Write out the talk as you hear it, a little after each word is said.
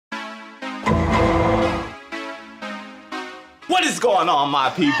What is going on, my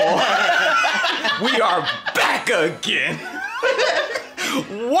people? We are back again.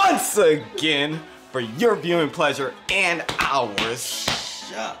 Once again for your viewing pleasure and ours.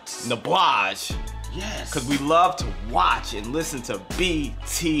 Shucks. Nablage. Yes. Because we love to watch and listen to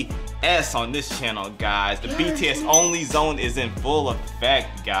BTS on this channel, guys. The BTS only zone is in full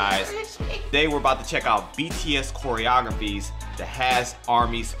effect, guys. Today we're about to check out BTS choreographies that has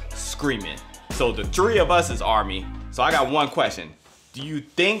armies screaming. So the three of us is army. So I got one question. Do you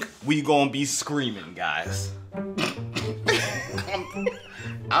think we gonna be screaming, guys?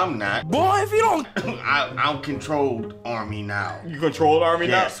 I'm not. Boy, if you don't... I'm controlled army now. You controlled army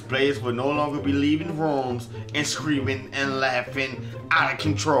now? Yes, players will no longer be leaving rooms and screaming and laughing out of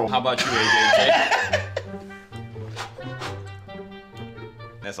control. How about you, AJ?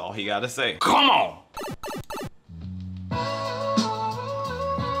 That's all he gotta say. Come on!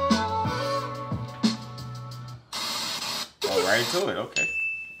 All right to it, okay.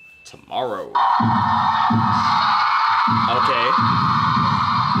 Tomorrow. Okay.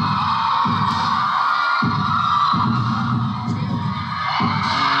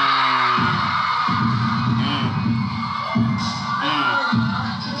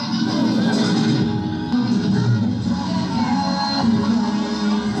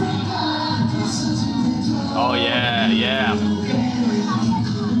 Oh yeah, yeah.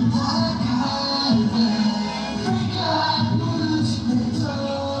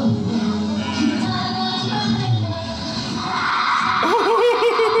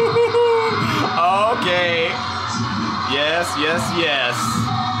 Okay. Yes, yes, yes.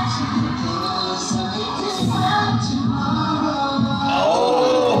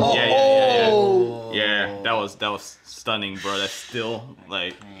 Oh. Yeah, yeah, yeah, yeah. Yeah, that was stunning, bro. That's still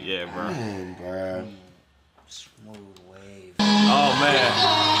like, yeah, bro. Man, bro. Smooth wave. Oh man.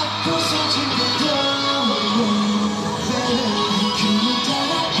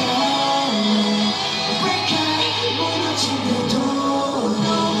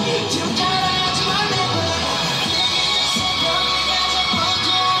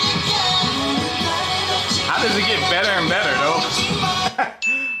 How does it get better and better though?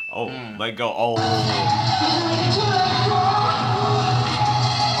 Oh, let go. Oh.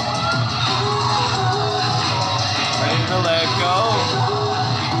 Ready to let go.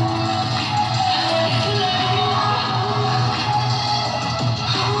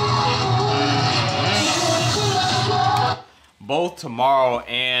 Both tomorrow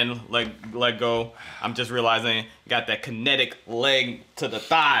and let go. I'm just realizing got that kinetic leg to the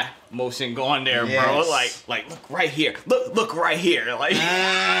thigh motion going there, yes. bro. Like look right here. Look right here. Like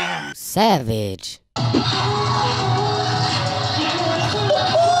Savage.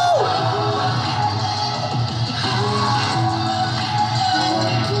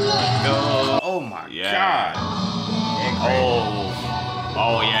 Oh my yeah. God.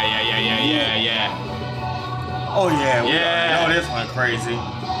 Oh yeah. Oh yeah, Yeah. we know this one crazy.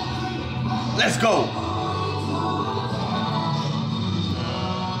 Let's go.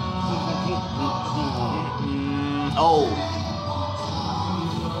 Oh.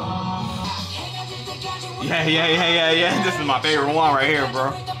 Yeah. This is my favorite one right here,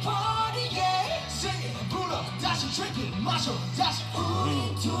 bro.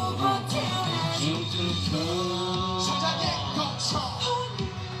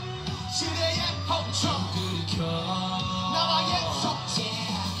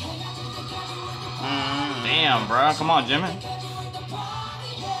 Damn, bro. Come on, Jimmy.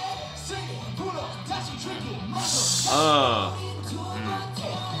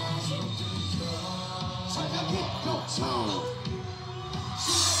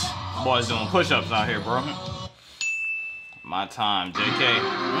 Boys doing push-ups out here, bro. My time, JK.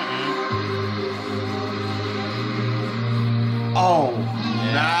 Oh,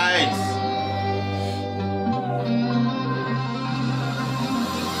 nice.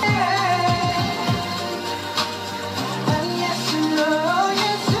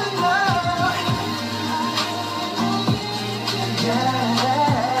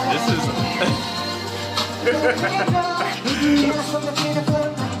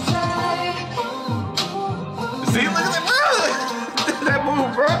 See, look at that, bro. That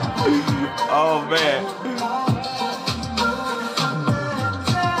move, bro. Oh man.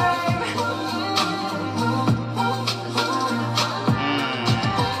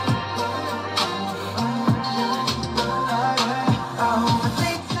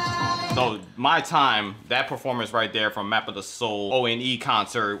 So my time, that performance right there from Map of the Soul ONE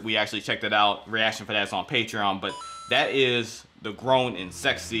concert, we actually checked it out. Reaction for that's on Patreon, but that is the grown and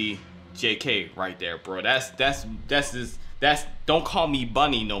sexy JK right there, bro. That's don't call me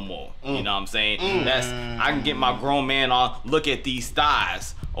bunny no more. You know what I'm saying? I can get my grown man on. Look at these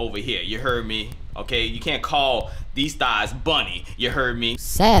thighs over here. You heard me? Okay, you can't call these thighs bunny. You heard me?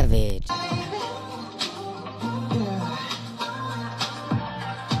 Savage.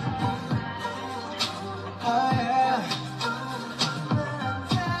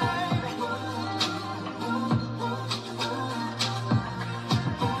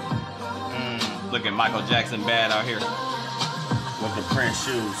 Looking Michael Jackson bad out here. With the Prince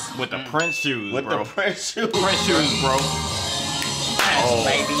shoes. With the Prince shoes, With bro. the Prince shoes. Prince shoes, bro. Oh,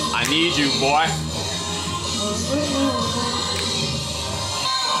 baby. I need you, boy.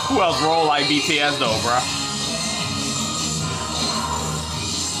 Who else roll like BTS though, bro?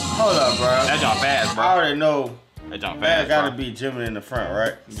 Hold up, bro. That jump fast, I bro. already know. That jump That fast, gotta bro. be Jimmy in the front,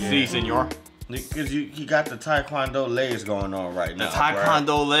 right? See, senor. Because he got the taekwondo legs going on right The now.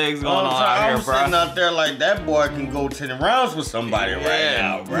 taekwondo legs Bruh. going on out I'm here, bro. sitting out there like that boy can go 10 rounds with somebody right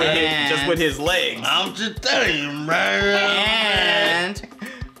now, bro. Just with his legs. I'm just telling you, bro. And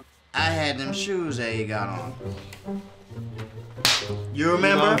I had them shoes that he got on. You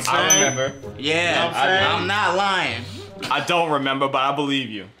remember? what I'm saying? I remember. Yeah, You know what I'm saying? I'm not lying. I don't remember, but I believe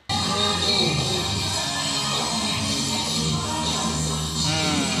you.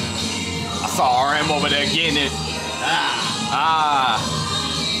 I saw RM over there getting it.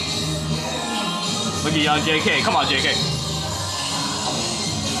 Look at young JK. Come on, JK.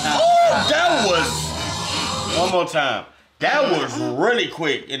 Oh, that was... One more time. That was really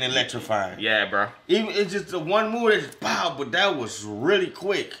quick and electrifying. Yeah, bro. Even it's just the one move that's pow, but that was really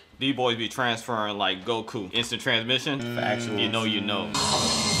quick. These boys be transferring like Goku. Instant transmission. Factual. You know, you know.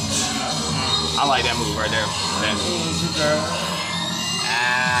 I like that move right there.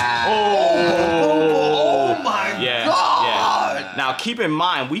 Oh my yeah, God. Yeah. Now keep in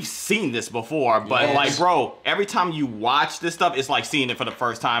mind, we've seen this before, but Yes. like, bro, every time you watch this stuff, it's like seeing it for the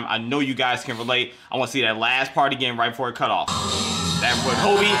first time. I know you guys can relate. I want to see that last part again right before it cut off. That with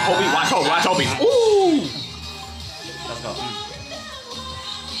Hobie, watch Hobie. Ooh! Let's go.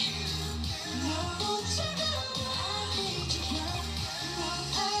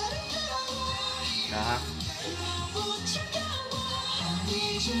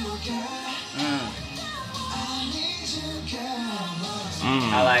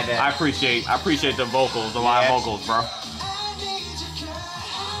 I like that. I appreciate the vocals, the live vocals, bro.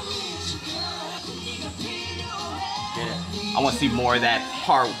 I want to see more of that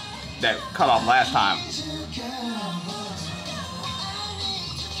part that cut off last time.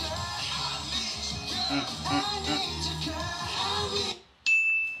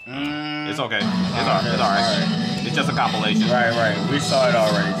 It's okay. It's alright. It's just a compilation. Right. We saw it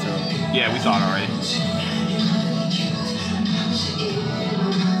already, too. Yeah, we saw it already.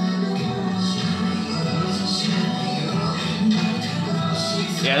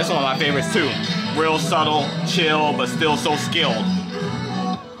 Yeah, this is one of my favorites too. Real subtle, chill, but still so skilled.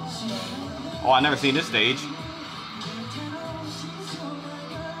 Oh, I never seen this stage.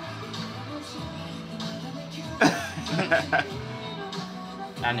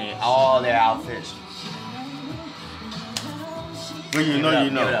 I need all their outfits. Well, you know, you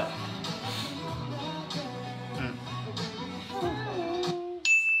Give it know. up.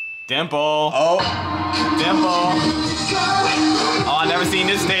 Dimple. Oh, Dimple. Oh, I never seen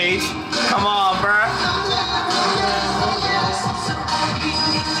this stage. Come on, bruh.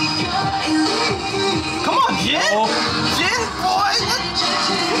 Come on, Jin. Jin, boy.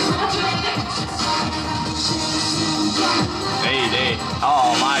 Hey.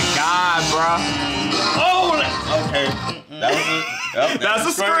 Oh my God, bruh. oh, okay. That was a, yep, That's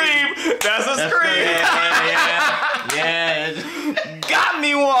a scream. That's a scream. Yeah. Got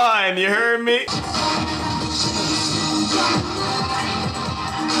me one. You heard me?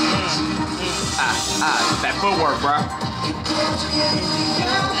 That footwork, bro.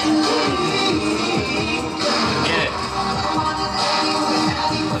 Get it.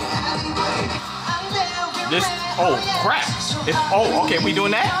 This. Oh crap. Oh, okay. We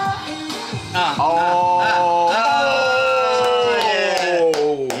doing that?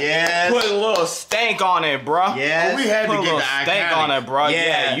 Yes. Put a little stank on it, bro. Yes. We had Put to a get little the stank iconic. on it, bro.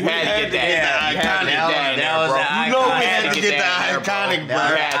 Yeah, You we had to had get to that. get the You had to get iconic. that in That there, was bro. the You know we iconic. had to get the that in there, bro. iconic, You bro.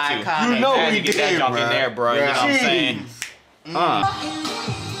 had to. Iconic. You know Had we to get did, that junk bro. in there, bro. You know what I'm saying?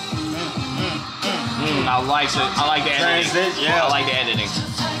 I like the editing. Transit, yeah. I like the editing.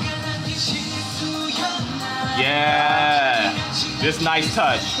 Yeah. This nice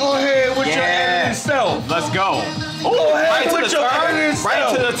touch. Go ahead with your Yeah. editing self. Let's go. Oh, Go ahead right to with the your turn. editing Right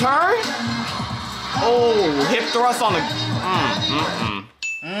self. to the turn. Oh, hip thrust on the.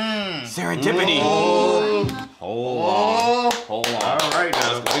 Serendipity. Hold on. All right,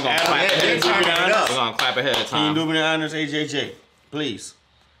 now. We're gonna clap ahead. We're gonna clap ahead of Can you time. do me the honors, AJJ? Please.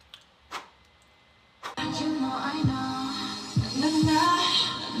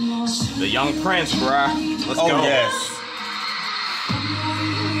 The Young Prince, bruh. Let's go. Oh, yes.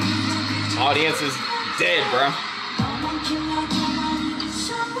 Audience is dead, bruh.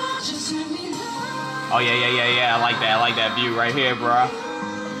 Oh yeah. I like that. I like that view right here, bruh.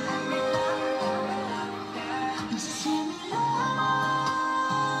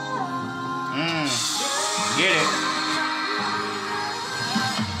 Get it.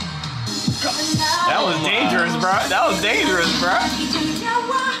 That was dangerous, bruh. That was dangerous, bruh.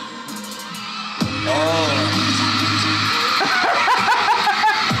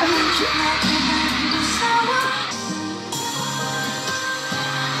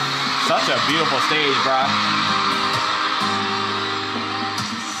 Such a beautiful stage, bruh.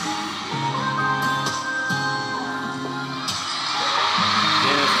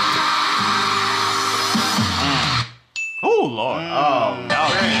 Oh Lord. Oh, that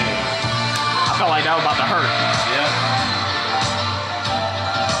was, I felt like that was about to hurt. Yeah.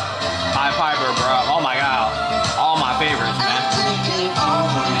 High Piper, bro. Oh my God. All my favorites, man.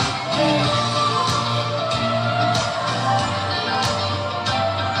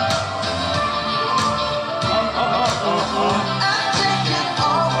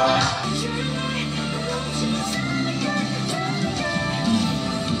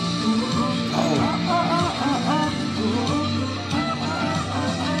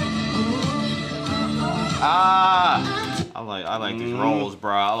 I like these rolls,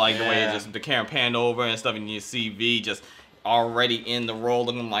 bro. I like the way it just the camera panned over and stuff, and you see V just already in the roll,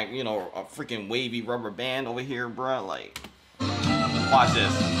 looking like, you know, a freaking wavy rubber band over here, bro. Like, watch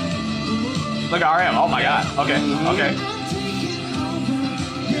this. Look at RM. Oh my God. Okay. Okay.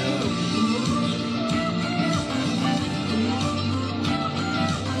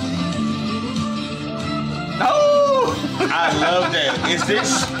 No. I love that. Is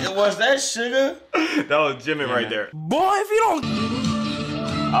this? Was that Sugar? That was Jimmy right there. Boy, if you don't.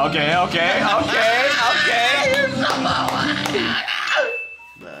 Okay.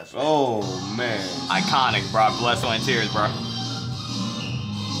 Oh man. Iconic, bro. Blood, sweat, and tears, bro.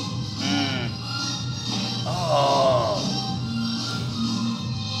 Oh.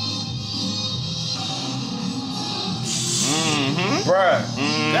 Bruh,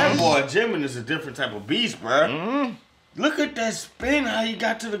 that boy Jimin is a different type of beast, bruh. Look at that spin, how he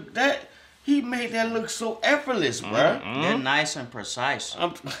got to that. He made that look so effortless, bruh. They're nice and precise.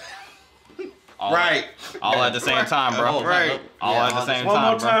 Right. All at the same time, bro. Right. All at the same One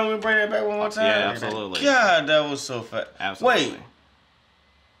time, more bro. time, we bring it back one more time. Yeah, absolutely. God, that was so fast. Absolutely. Wait.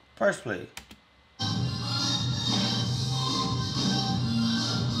 First play.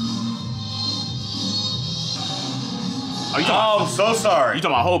 Oh, I'm so sorry. You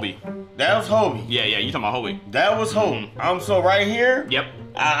talking about Hobie? That was Hobie. Yeah, you talking about Hobie. That was Hobie. I'm so right here. Yep.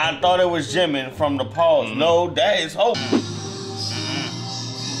 I thought it was Jimin from the pause. No, that is Hobie.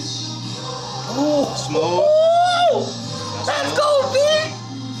 Ooh, Smooth. Ooh, let's go, V.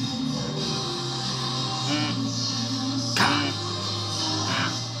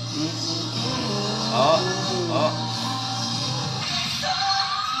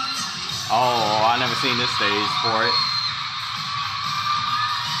 Oh, I never seen this stage for it.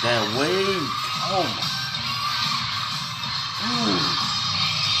 That wave. Oh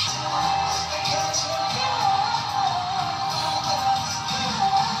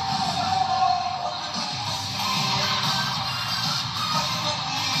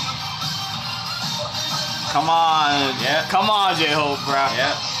Come on. Yeah. Come on, J-Hope, bro.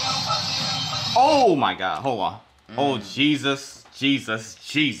 yeah. Oh my God. Hold on. Oh, Jesus.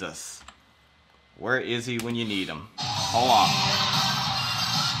 Where is he when you need him? Hold on.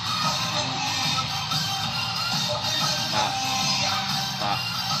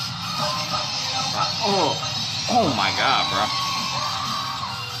 Oh my God, bro.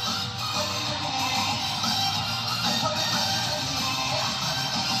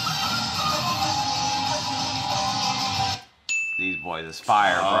 These boys is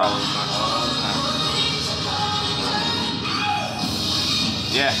fire, bro.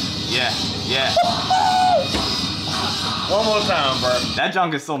 Yeah. One more time, bro. That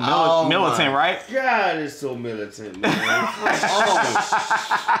junk is so Oh militant, my right? God, it's so militant, man.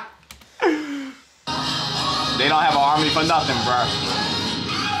 They don't have an army for nothing, bro.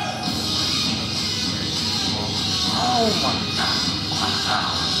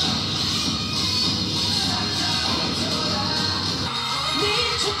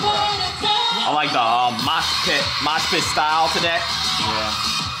 I like the mosh pit style to that. Yeah.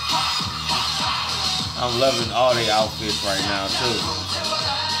 I'm loving all the outfits right now too.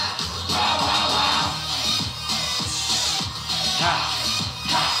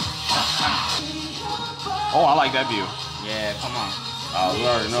 Oh, I like that view. Yeah, come on. We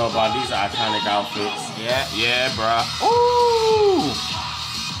already know about these iconic outfits. Yeah, bruh. Ooh.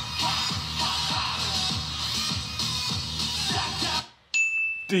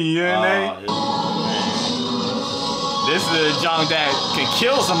 DNA. This is a junk that can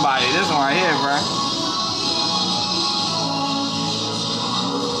kill somebody. This one right here, bruh.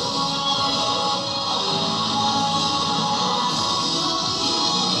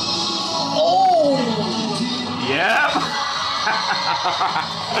 Oh. Yep.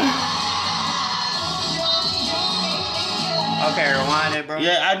 Okay, rewind it, bro.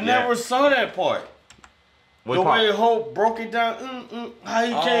 Yeah, I never saw that part. What the part? way Hope broke it down, how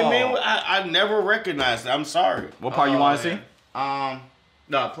he came in, I never recognized it. I'm sorry. What part you want to see?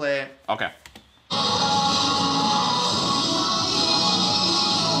 No, play it. Okay.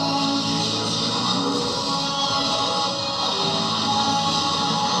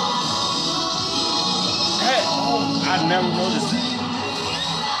 Hey, I never noticed that.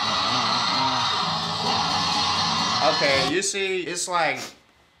 Okay, you see, it's like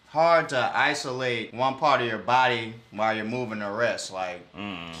hard to isolate one part of your body while you're moving the rest. Like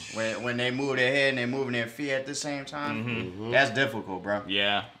when they move their head and they're moving their feet at the same time, that's difficult, bro.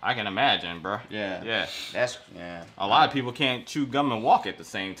 Yeah, I can imagine, bro. Yeah. That's A lot of people can't chew gum and walk at the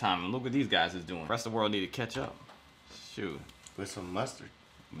same time, and look what these guys is doing. The rest of the world need to catch up. Shoot. With some mustard.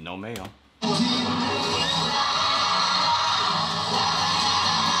 No mayo.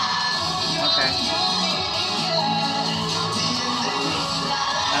 Okay.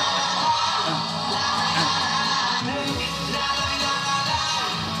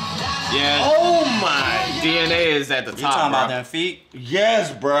 Yeah. Oh my! DNA is at the top, You talking bro. about them feet? Yes,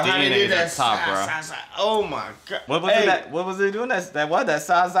 bro. How DNA they did is that at top, bro. Oh my god! What was it? What was it doing? That what? That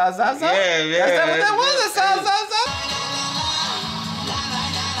sa. Yeah, That's that what that was? That sa.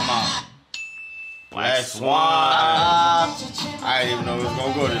 Come on. Black Swan. I didn't even know it was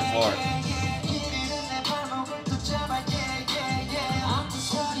gonna go this far.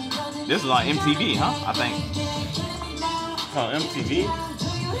 This was on MTV, huh? I think. Oh, MTV?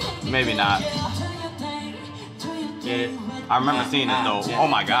 Maybe not. Get it? I remember seeing it though. Oh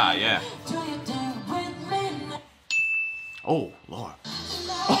my god, yeah. Oh Lord.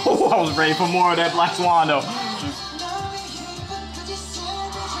 Oh, I was ready for more of that Black Swan though.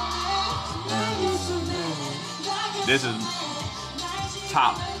 This is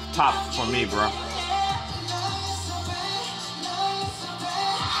top for me, bro.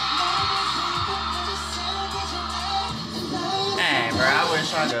 Dang, bro, I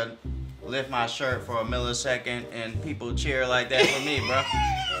wish I could lift my shirt for a millisecond and people cheer like that for me, bro.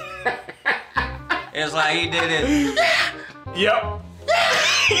 It's like he did it. Yep.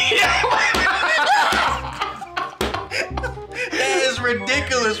 That is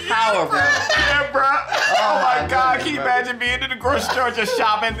ridiculous power, bro. Yeah, bro. Oh my god, can you imagine being in the grocery store just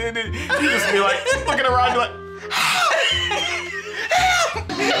shopping and then you just be like looking around, you're like,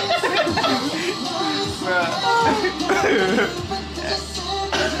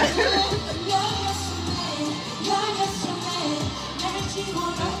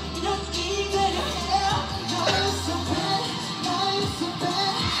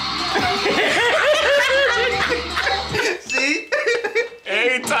 See?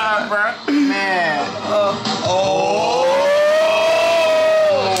 anytime, bro. Man. Oh.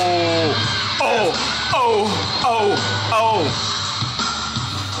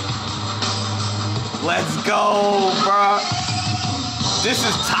 Let's go, bro. This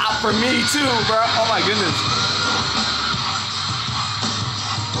is top for me too, bro. Oh my goodness.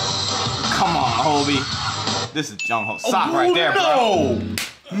 Come on, Hobie. This is Jungho. Sock right there, bro.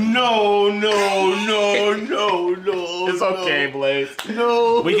 No. It's okay, Blaze.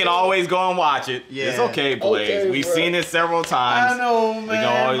 No. We can always go and watch it. Yeah. It's okay, Blaze. Okay, We've bro. seen it several times. I know, man. We can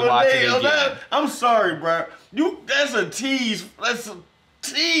always but watch it again. I'm sorry, bro. That's a tease. That's a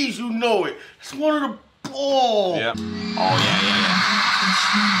tease. You know it. It's one of the. Oh. Yep. Oh yeah.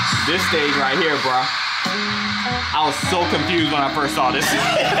 This stage right here, bro. I was so confused when I first saw this.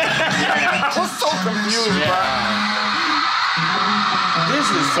 I was so confused, bro. This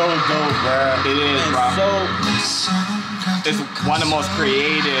is so dope, bro. It is, bro. It's one of the most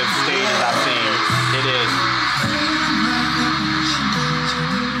creative stages I've seen. It is.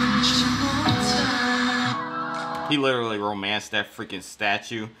 He literally romanced that freaking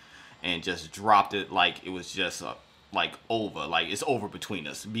statue and just dropped it like it was just a like over. Like it's over between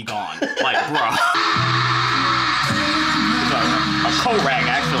us. Be gone. Like, bro. It's a co-rag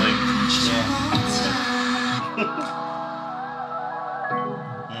actually. Yeah.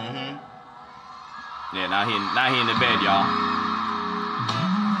 Yeah, now he in the bed, y'all.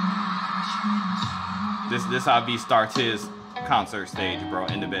 This how B starts his concert stage, bro,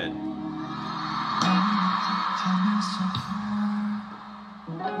 in the bed.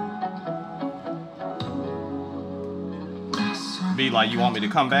 Be like, you want me to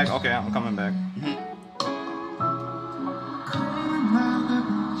come back? Okay, I'm coming back.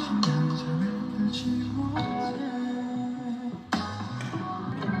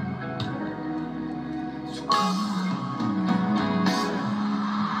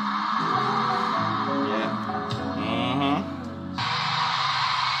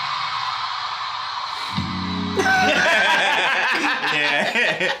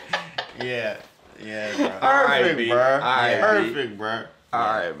 Yeah, bro. Perfect, B. bro. Alright, Perfect, bro.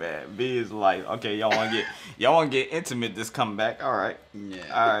 Alright, man. B is like, okay, y'all wanna get intimate this comeback. Alright. Yeah.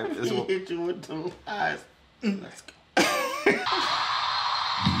 Alright. This He will, hit you with the eyes. Let's go.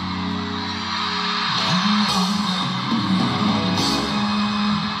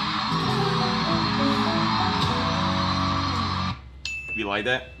 be like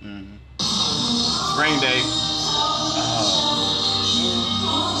that. Spring day.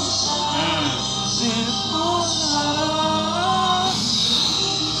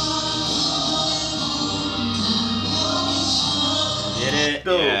 Get it?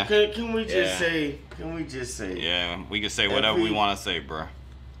 Dude, Yeah. can we just Yeah. say? Can we just say? Yeah, we can say whatever we want to say, bro.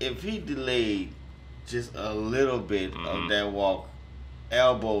 If he delayed just a little bit of that walk,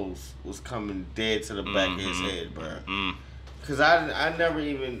 elbows was coming dead to the back of his head, bro. Cause I never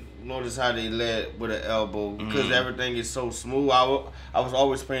even noticed how they led with an elbow because everything is so smooth. I was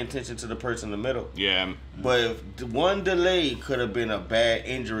always paying attention to the person in the middle. Yeah. But if the one delay could have been a bad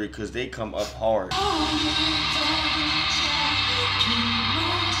injury because they come up hard.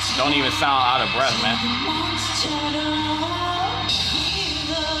 Don't even sound out of breath, man.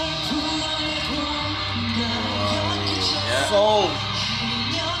 So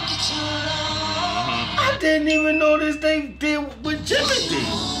I didn't even notice they did what Jimmy did.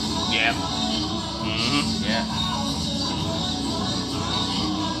 Yeah. Yeah.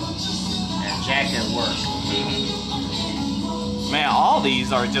 And Jack at work. Man, all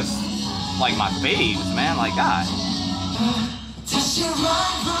these are just like my faves, man. Like, God.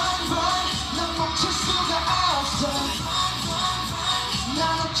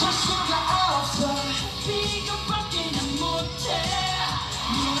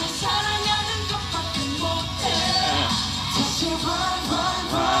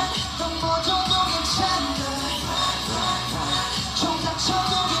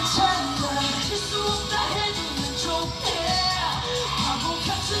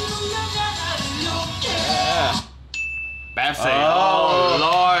 Bam say, oh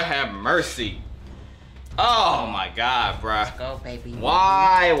Lord have mercy. Oh my God, bruh. Go, baby.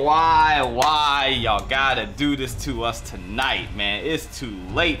 Why y'all gotta do this to us tonight, man? It's too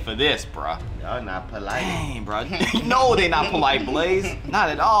late for this, bruh. Y'all not polite. Dang, bruh. No, they not polite, Blaze. Not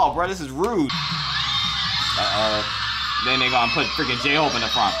at all, bruh. This is rude. Then they gonna put freaking J-Hope in the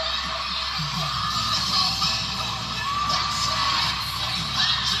front.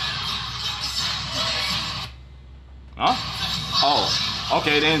 Huh? Oh.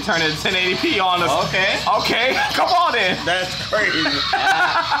 Okay, then turn it to 1080p on us. Okay. Okay, come on then. That's crazy.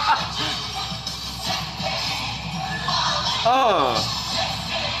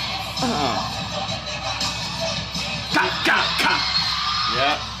 Ka.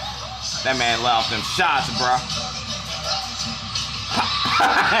 Yeah. That man let off them shots, bro.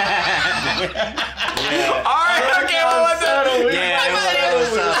 Yeah. All right, okay, well, what's up?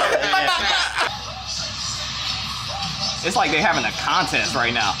 It's like they're having a contest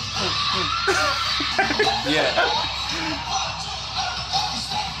right now. Yeah.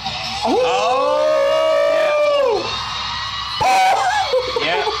 Oh!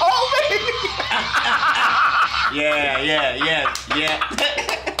 Yeah. Oh, baby! Yeah.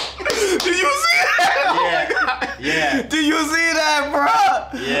 Did you see that? Oh my God. Yeah. Did you see that, bro?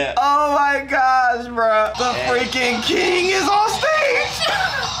 Yeah. Oh my gosh, bro. The freaking king is on stage.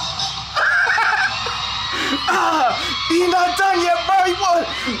 He's not done yet, bro. He won.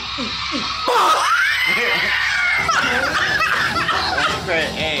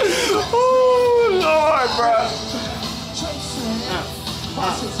 Hey. Oh, Lord, bro.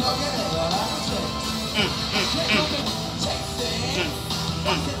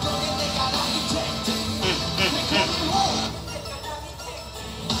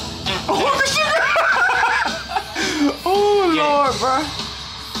 Lord, bro.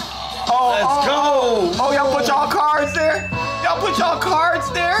 Let's go. Oh, y'all put y'all cards there? Y'all put y'all cards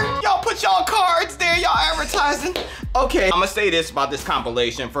there? Y'all put y'all cards there? Y'all advertising? Okay, I'm gonna say this about this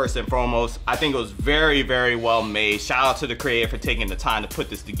compilation first and foremost. I think it was very, very well made. Shout out to the creator for taking the time to put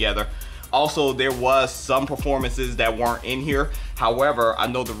this together. Also, there was some performances that weren't in here. However, I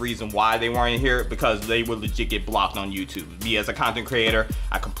know the reason why they weren't in here because they would legit get blocked on YouTube. Me as a content creator,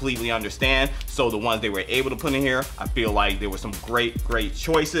 I completely understand. So the ones they were able to put in here, I feel like there were some great, great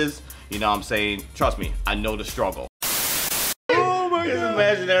choices. You know what I'm saying? Trust me, I know the struggle. Oh my God.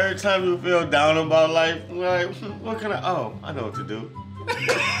 Imagine every time you feel down about life, like, what can I know what to do.